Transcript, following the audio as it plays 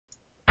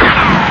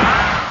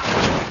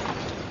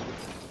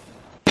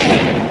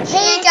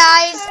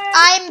guys,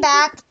 I'm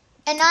back,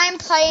 and I'm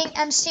playing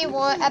MC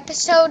War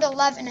episode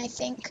 11, I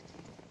think.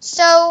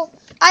 So,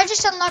 I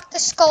just unlocked the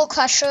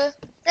SKULLCRUSHER.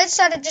 I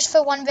decided just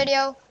for one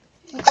video,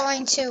 I'm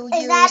going to use...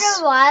 Is that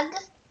a rug?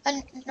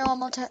 A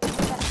normal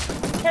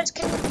Just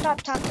can you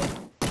stop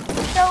talking?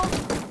 So,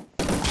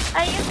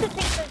 I used to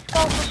think the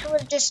SKULLCRUSHER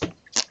was just...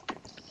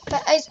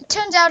 But it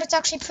turns out it's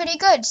actually pretty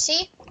good,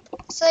 see?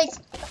 It's like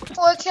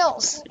 4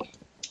 kills.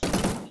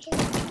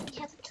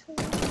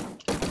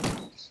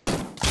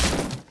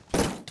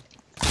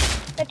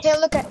 Okay,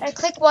 look, I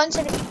click once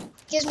and it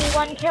gives me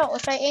 1 kill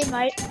if I aim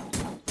right.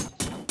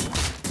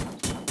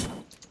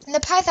 And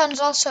the Python's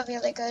also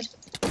really good.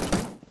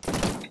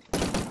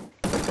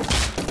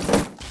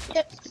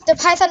 The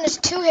Python is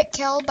 2-hit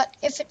kill, but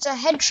if it's a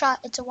headshot,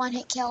 it's a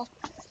 1-hit kill.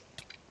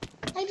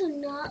 I do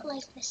not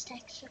like this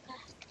texture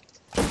pack.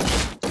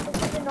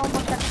 This is a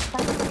normal texture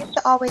pack. I used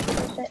to always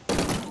use it. I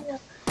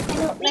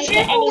don't like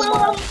it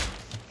anymore.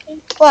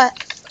 What?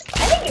 I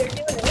think you're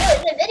doing a really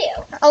good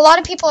video. A lot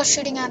of people are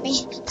shooting at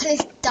me, but I'm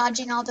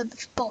dodging all the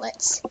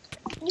bullets.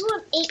 You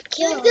have 8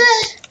 kills. You're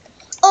good.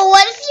 Oh,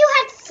 what if you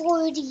had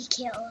 40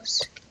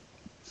 kills?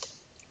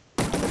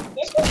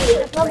 This would be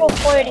Level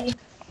 40.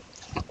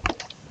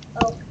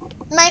 Oh.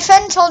 My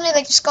friend told me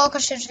like the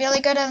SKULLCRUSHER is really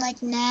good. I'm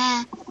like,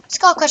 nah,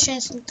 SKULLCRUSHER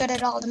isn't good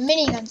at all. The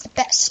minigun's the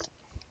best.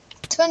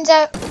 Turns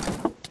out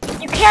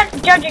you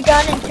can't judge a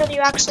gun until you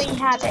actually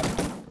have it.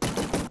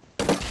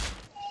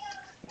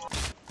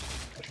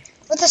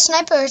 With the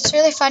sniper, it's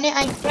really funny.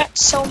 I get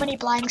so many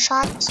blind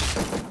shots.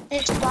 I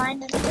just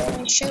blind and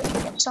I shoot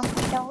and get so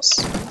many kills.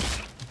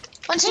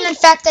 Once in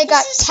fact, I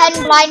got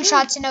 10 blind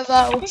shots in a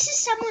row. This is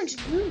someone's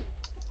room.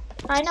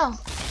 I know.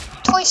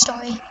 Toy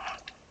Story.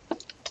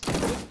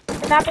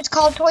 The map is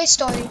called Toy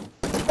Story.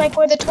 It's like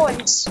we're the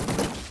toys.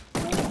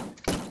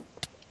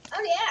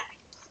 Oh yeah.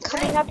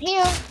 Coming up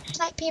here.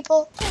 Snipe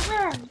people.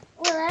 Hey,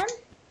 Willem.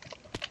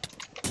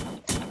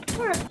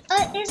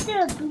 Is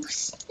there a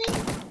boost thing?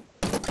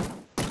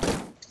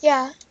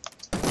 Yeah.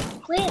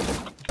 Where?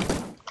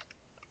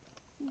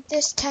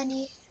 This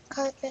tiny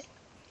carpet.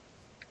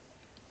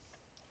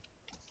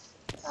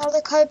 All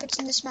the carpets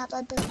in this map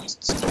are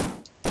boosts.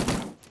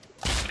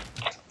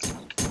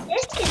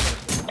 This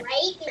is a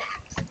great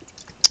map.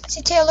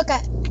 See, Taylor, look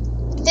at.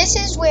 This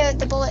is where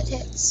the bullet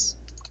hits.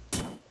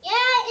 Yeah,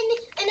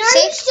 and are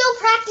you still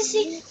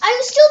practicing? Are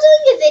you still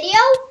doing a video?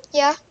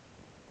 Yeah.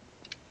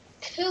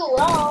 Cool.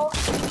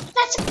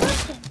 That's a good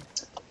thing.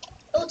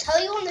 It'll tell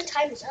you when the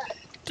time is up.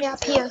 Yeah,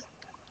 up here.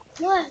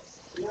 What?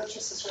 Not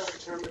just a certain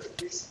term, but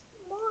please.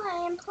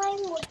 Why? I'm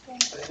playing with them.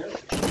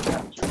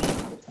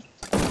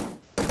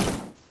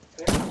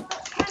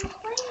 I'm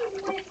playing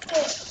with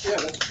them.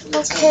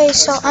 Okay,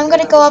 so I'm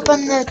gonna go up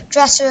on the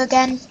dresser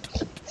again.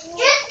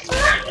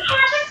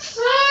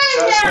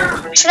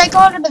 Should I go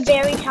up to the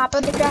very top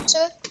of the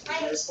dresser?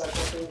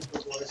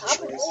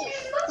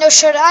 No,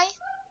 should I?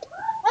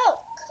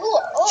 Oh,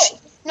 cool. Oh.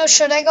 No,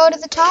 should I go to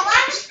the top?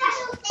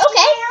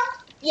 Okay.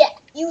 Yeah,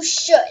 you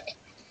should.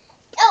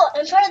 Oh,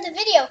 in front of the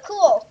video.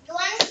 Cool. You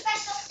want a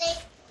special thing?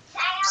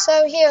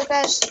 So here,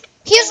 guys.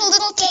 Here's a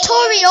little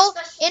tutorial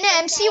in an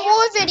MC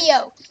War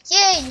video.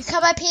 Yay, you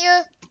come up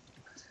here.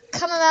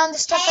 Come around the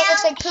stuff that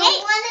looks like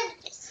poop.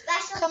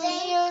 Come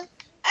here.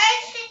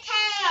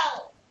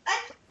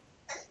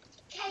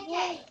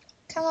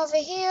 Come over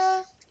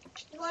here.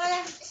 You want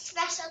a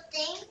special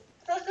thing?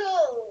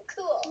 Oh,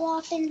 cool.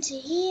 Walk into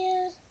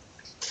here.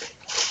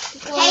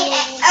 Go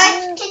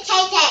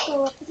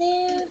up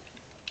there.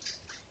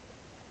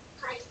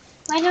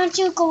 Why don't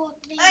you go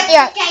up there?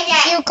 Yeah,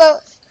 you go.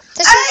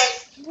 This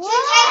is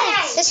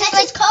What? This is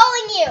like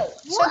calling you.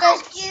 so,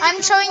 guys.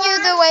 I'm showing you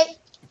the way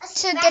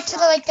to get to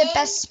the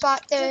best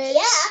spot there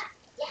is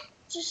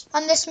Just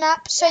on this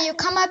map. So you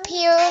come up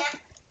here.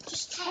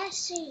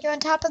 Tessie. You're on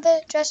top of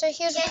the dresser.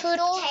 Here's a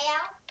poodle.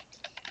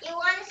 You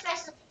want a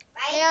special thing,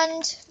 right?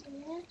 And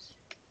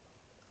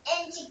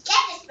And to get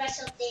the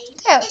special thing,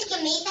 there. you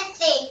can meet the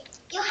thing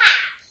you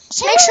have.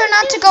 Just make sure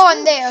not to go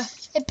on there.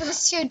 It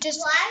boosts you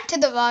just to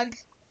the rug.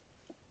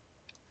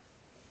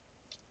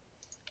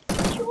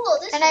 Cool,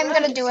 this And I'm rug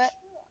gonna is do it.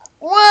 cool.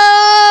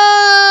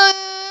 Whoa!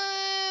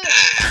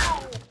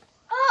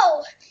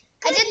 Oh,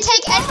 I didn't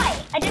take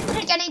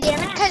any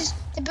damage because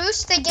the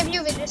boost they give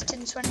you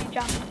resistance when you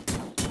jump.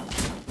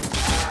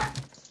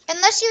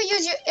 Unless you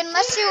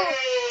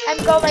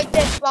go like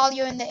this while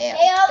you're in the air,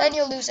 then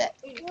you'll lose it.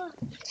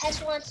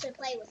 Tess wants to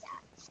play with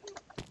that.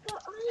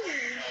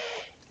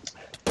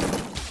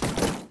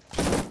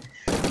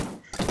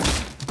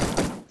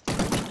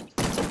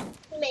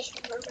 Makes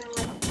me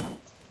mad.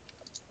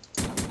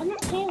 I'm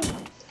not playing.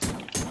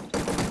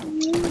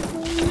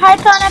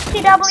 Python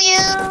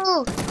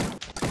FTW.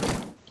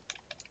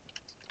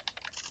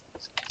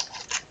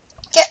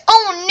 Get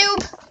on,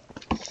 noob.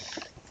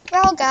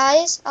 Well,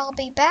 guys, I'll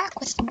be back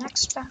with the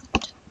next round.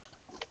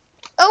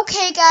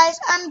 Okay, guys,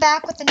 I'm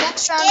back with the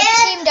next round of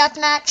Team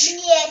Deathmatch.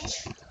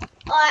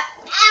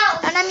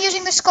 And I'm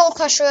using the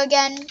SKULLCRUSHER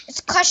again.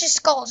 It crushes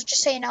skulls,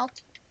 just so you know.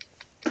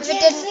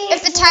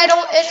 If the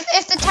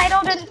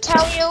title didn't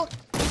tell you,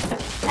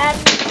 because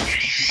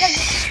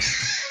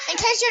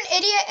case you're an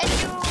idiot and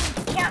you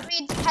can't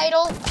read the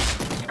title,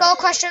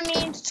 SKULLCRUSHER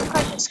means to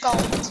crush a skull.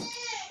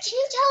 Can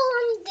you tell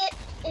them that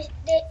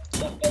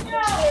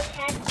your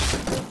pet?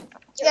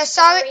 Yeah,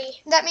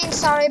 sorry. That means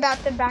sorry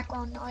about the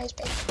background noise,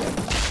 basically.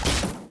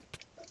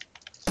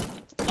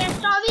 Yeah,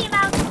 sorry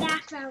about the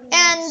background noise.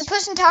 And the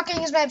person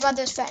talking is my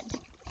brother's friend.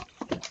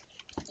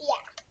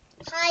 Yeah.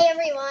 Hi,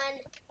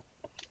 everyone.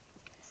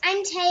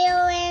 I'm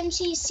Teo, and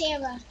she's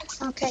Sarah.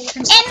 Okay, you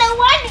can And stop.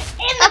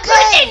 the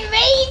person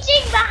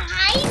raging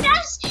behind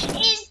us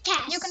is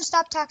Tess. You can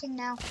stop talking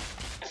now.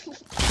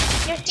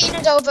 Your scene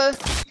is over.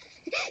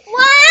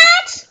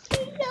 What? We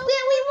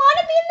want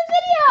to be in the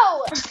video.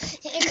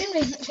 You can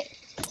read it.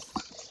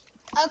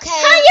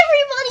 Okay. Hi,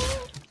 everybody.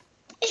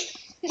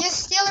 You're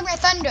stealing my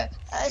thunder.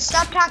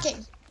 Stop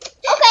talking.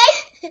 Okay.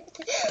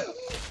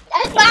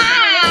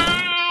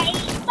 Bye.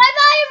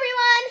 Bye,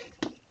 everyone.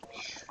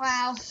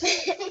 Wow.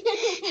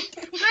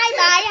 Hi,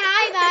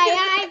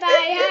 bye.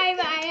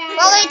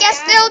 Well, I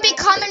guess they'll be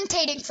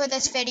commentating for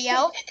this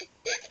video.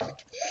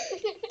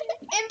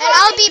 And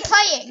I'll be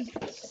playing.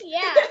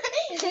 Yeah.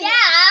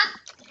 Yeah.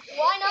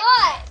 Why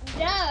not?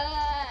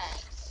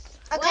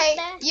 Duh. Okay.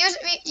 What You're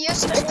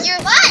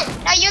What?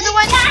 now you're the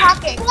one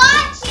talking.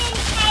 Watching,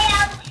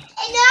 Tail,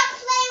 and not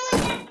playing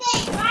with the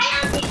thing. Why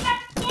don't you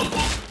just get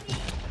it?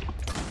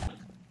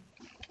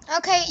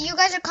 Okay, you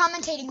guys are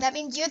commentating. That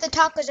means you're the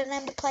talkers and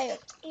I'm the player.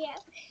 Yeah.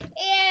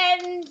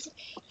 And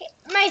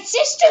my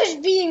sister's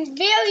being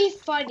very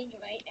funny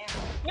right now.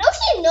 No,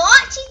 she's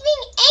not. She's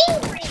being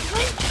angry.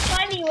 It's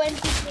funny when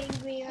she's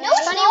angry. Right? No,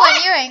 it's funny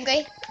when you're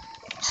angry.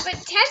 But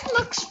Tess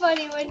looks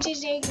funny when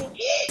she's angry.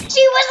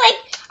 She was like,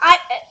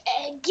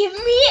 give me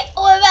it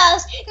or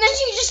else. And then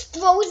she just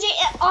throws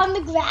it on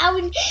the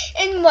ground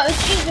and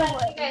marches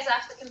away. You guys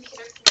off the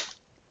computer.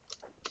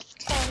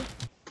 Okay.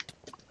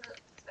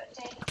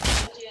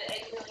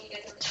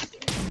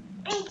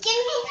 And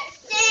give me the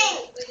thing.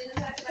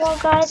 Well,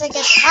 guys, I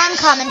guess I'm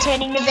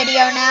commentating the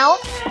video now.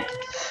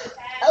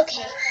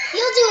 Okay.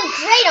 You're doing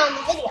great on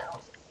the video.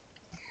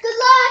 Good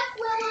luck,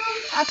 Willem.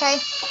 Okay.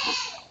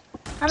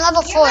 I'm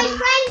level You're 40. my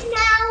friend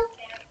now.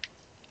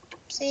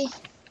 See?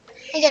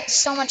 I get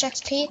so much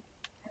XP.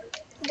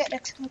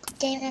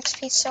 Gain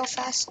XP so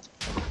fast.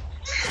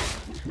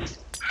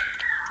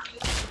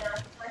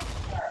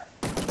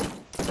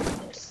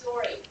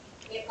 Story.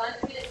 We have gone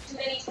through this too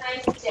many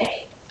times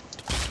today.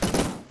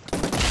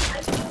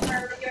 Punching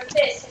her with your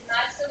fist is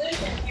not a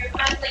solution to your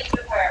conflict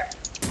with her.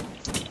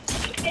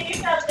 Sit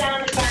yourself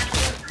down and have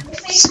a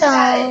conversation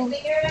about it.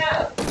 Figure it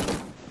out.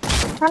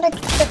 How did I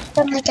just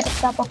suddenly get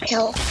a double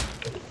kill?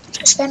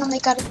 Just randomly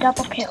got a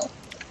double kill.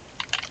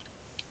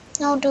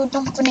 No, dude,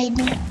 don't grenade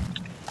me.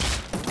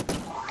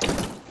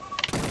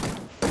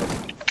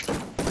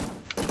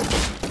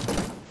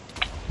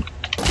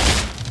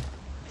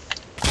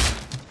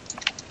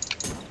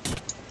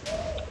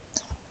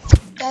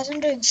 Guys, I'm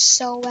doing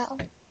so well.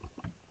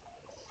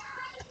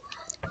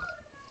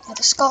 Yeah,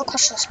 the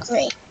SKULLCRUSHER is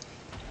great.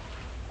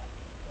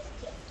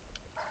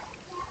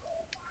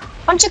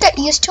 Once you get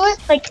used to it,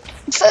 like,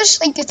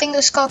 first, like, you think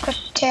the SKULLCRUSHER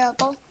is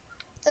terrible.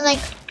 Then,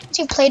 like, once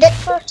you played it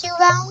for a few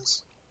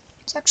rounds,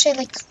 it's actually,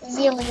 like,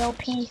 really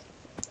OP.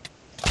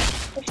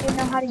 If you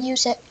know how to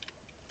use it.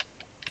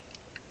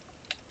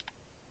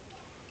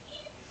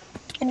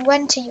 And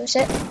when to use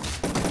it.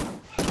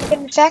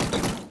 In fact,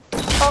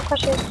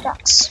 SKULLCRUSHER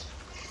sucks.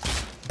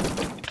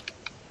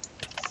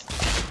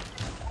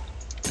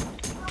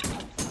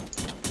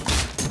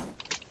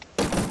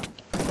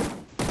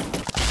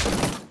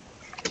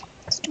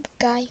 Stupid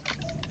guy.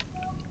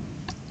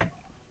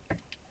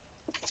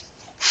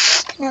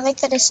 And I like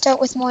that I start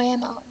with more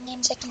ammo. It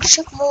means I can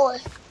shoot more.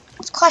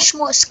 Crush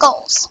more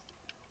skulls.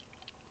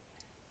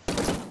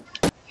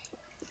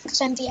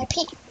 Because I'm VIP.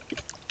 So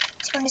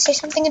you want to say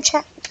something in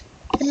chat?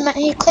 And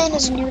my clan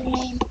is a new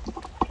name.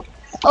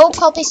 O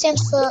probably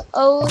stands for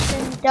O's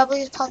and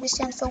W probably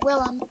stands for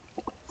Willem.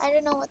 I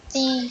don't know what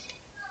the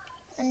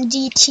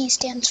DT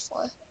stands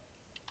for.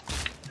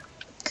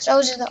 Because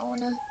O's are the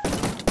owner.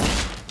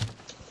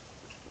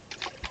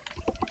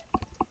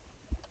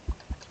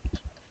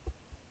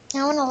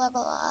 I want to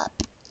level up.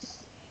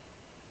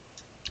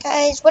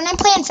 Guys, when I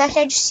play Infect,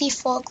 I just see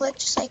full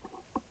glitch. Like,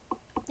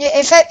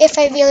 if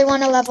I really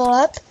want to level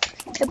up,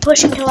 if I'm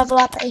pushing to level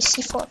up, I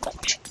see full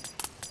glitch.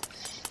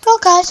 Well,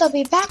 guys, I'll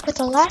be back with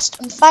the last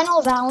and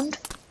final round.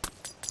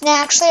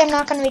 Now, actually, I'm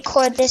not going to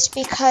record this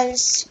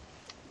because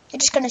you're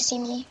just going to see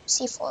me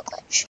see full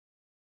glitch.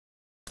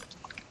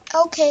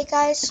 Okay,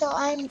 guys, so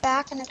I'm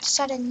back, and I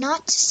decided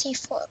not to see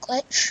full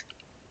glitch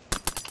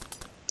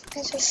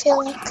because I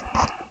feel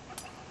like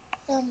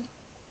in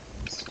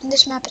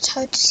this map it's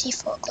hard to see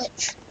full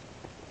glitch.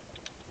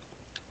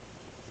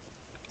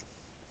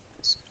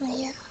 So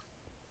yeah,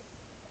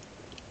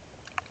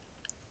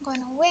 I'm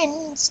going to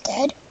win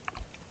instead.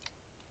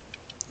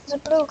 There's a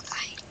blue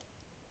guy.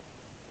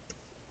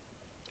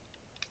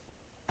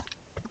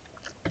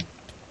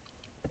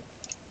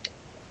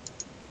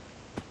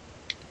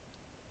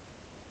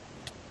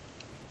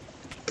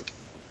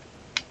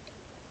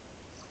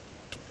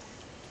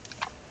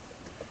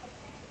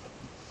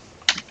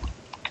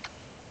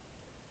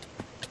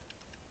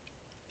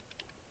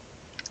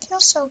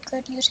 feels so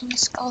good using the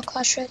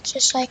SKULLCRUSHER. It's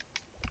just like,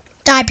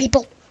 die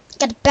people,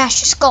 gotta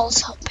bash your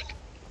skulls open.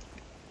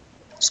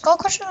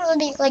 SKULLCRUSHER would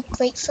be like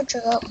great for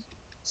Jerome.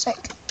 It's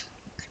like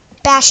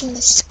bashing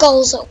the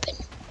skulls open.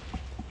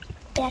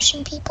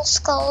 Bashing people's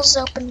skulls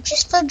open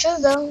just for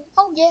Jerome.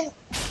 Oh yeah.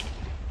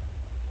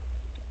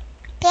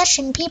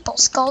 Bashing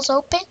people's skulls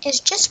open is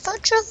just for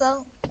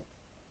Jerome.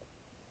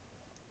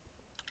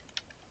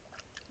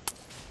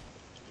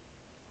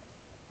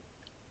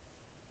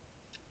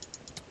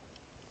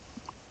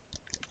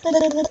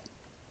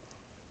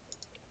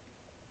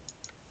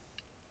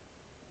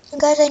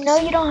 Guys, I know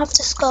you don't have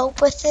to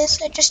scope with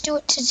this. I just do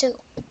it to zoom.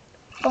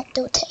 Don't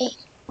do it to aim.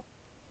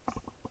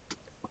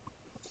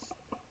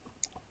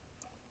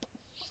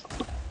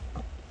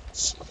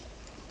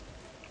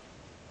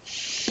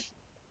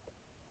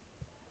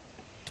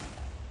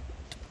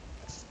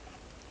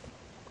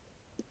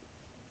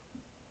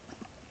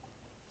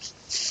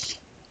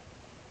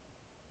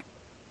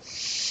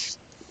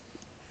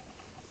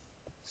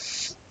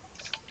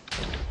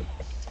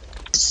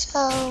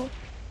 So,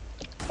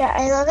 yeah,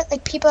 I love it.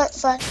 Like, people at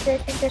front, they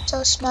think they're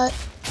so smart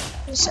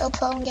and so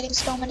pro and getting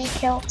so many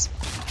kills.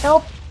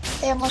 Nope,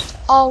 they almost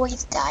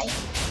always die.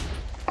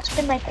 It's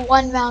been like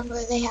one round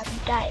where they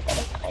haven't died that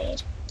I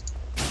played.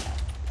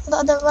 The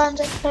other rounds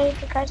I played,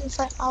 the guys in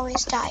front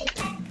always died.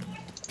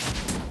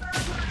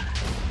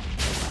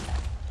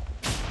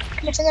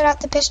 Can I figure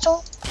out the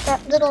pistol?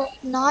 That little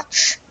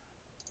notch?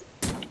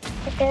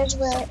 Right there's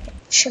where it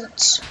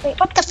shoots. Wait,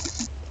 what the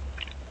f?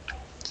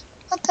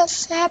 What the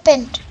f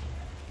happened?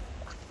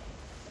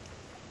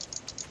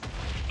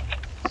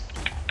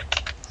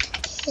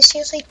 He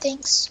seriously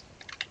thinks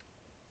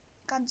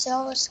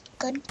Godzilla was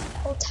good the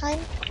whole time?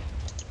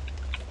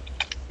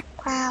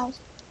 Wow.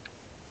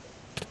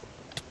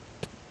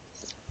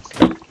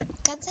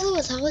 Godzilla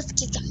was always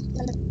good.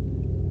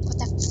 What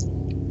the f?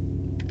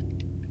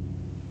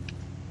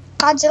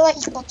 Godzilla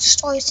equals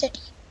Destroy City.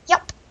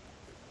 Yep.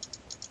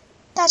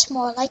 That's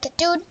more like it,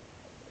 dude.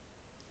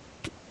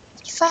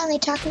 You're finally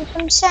talking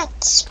some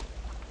sense.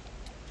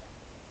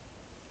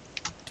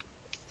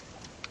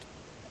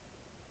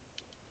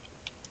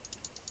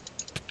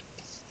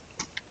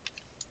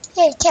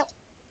 Yay, kill.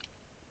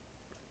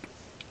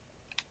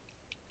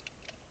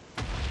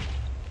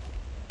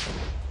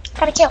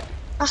 Got a kill.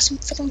 Awesome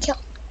freaking kill.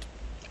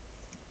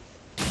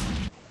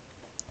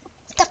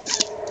 What the f?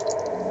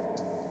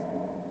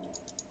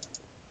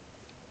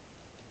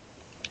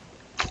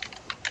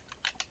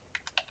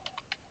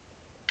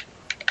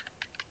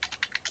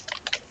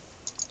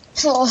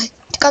 Oh,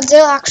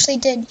 Godzilla actually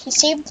did. He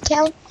saved the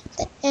town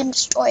and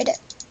destroyed it.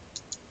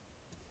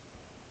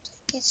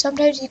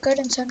 Sometimes he's good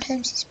and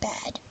sometimes he's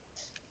bad.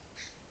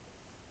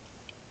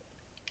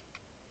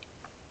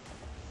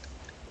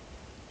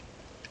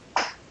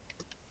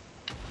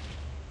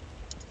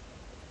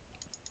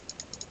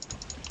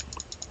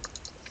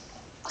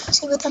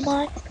 See with the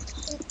mod,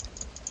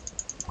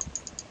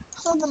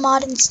 all the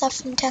mod and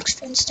stuff and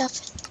texture and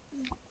stuff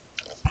and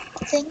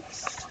thing.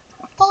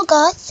 Well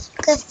guys,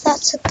 I guess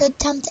that's a good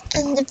time to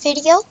end the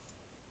video.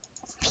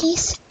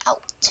 Peace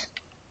out.